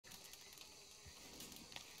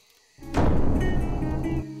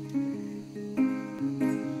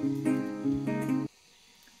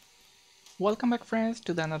Welcome back friends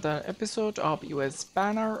to another episode of US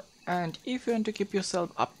Banner, and if you want to keep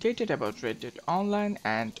yourself updated about Red Dead Online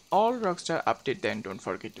and all Rockstar update, then don't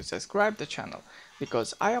forget to subscribe the channel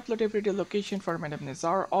because I upload every day location for Madam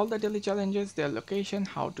Nazar, all the daily challenges, their location,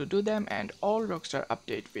 how to do them, and all Rockstar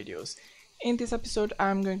update videos. In this episode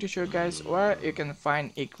I'm going to show you guys where you can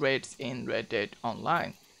find Egrets in Red Dead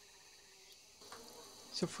Online.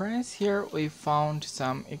 So friends, here we found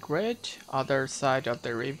some egret, other side of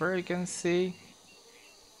the river you can see.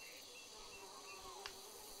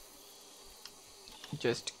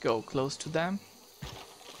 Just go close to them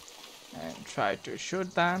and try to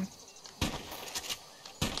shoot them.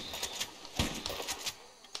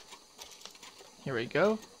 Here we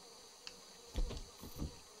go.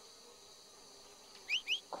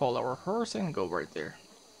 Call our horse and go right there.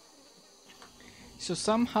 So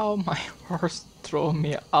somehow my horse threw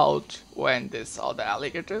me out when they saw the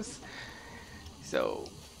alligators. So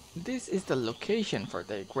this is the location for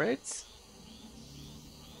the egrets.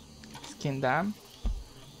 Skin them.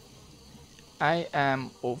 I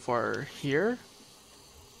am over here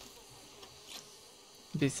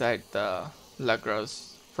beside the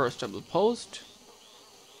Lagros first double post.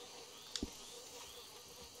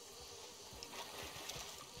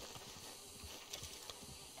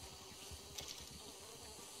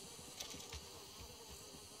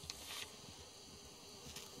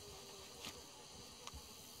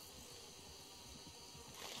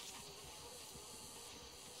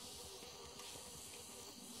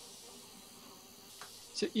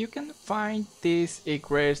 So you can find these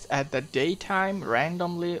egrets at the daytime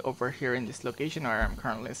randomly over here in this location where I'm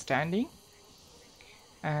currently standing.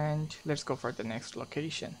 And let's go for the next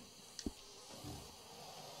location.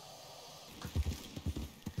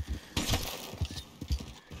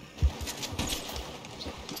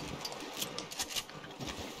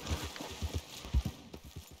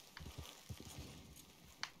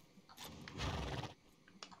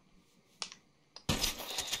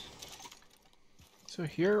 So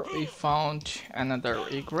here we found another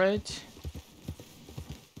egret.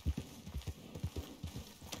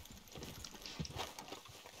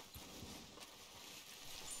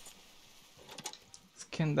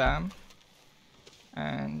 Skin them,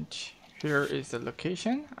 and here is the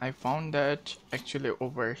location. I found that actually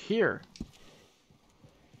over here,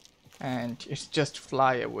 and it's just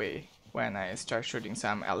fly away when I start shooting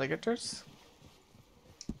some alligators.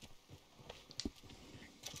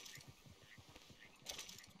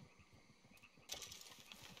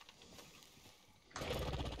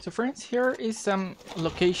 So friends, here is some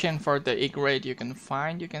location for the egret you can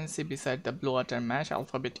find. You can see beside the blue water mesh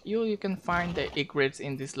alphabet U, you can find the egrets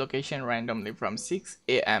in this location randomly from 6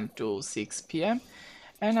 AM to 6 PM.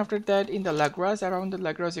 And after that in the Lagros, around the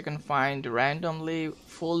Lagros you can find randomly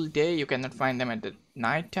full day. You cannot find them at the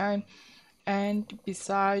night time. And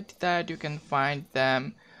beside that you can find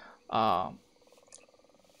them 24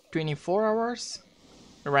 hours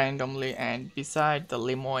randomly, and beside the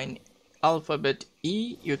Lemoyne alphabet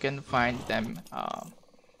E you can find them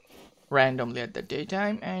randomly at the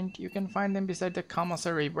daytime, and you can find them beside the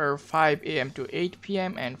Kamasa River 5 AM to 8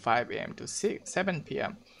 PM and 5 AM to 7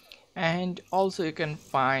 PM. And also you can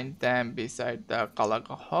find them beside the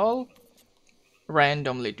Kalagahol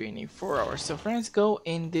randomly 24 hours. So friends, go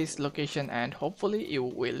in this location and hopefully you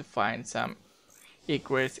will find some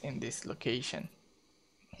egrets in this location.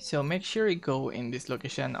 So make sure you go in this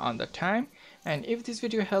location on the time, and if this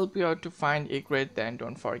video helped you out to find egret, then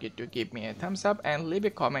don't forget to give me a thumbs up and leave a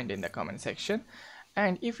comment in the comment section.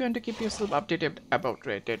 And if you want to keep yourself updated about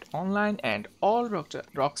Red Dead Online and all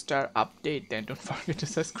Rockstar update, then don't forget to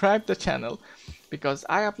subscribe the channel because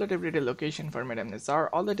I upload everyday location for Madam Nazar,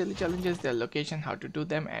 all the daily challenges, their location, how to do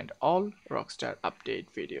them, and all Rockstar update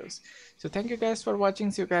videos. So thank you guys for watching.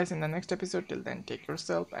 See you guys in the next episode. Till then, take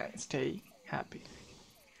yourself and stay happy.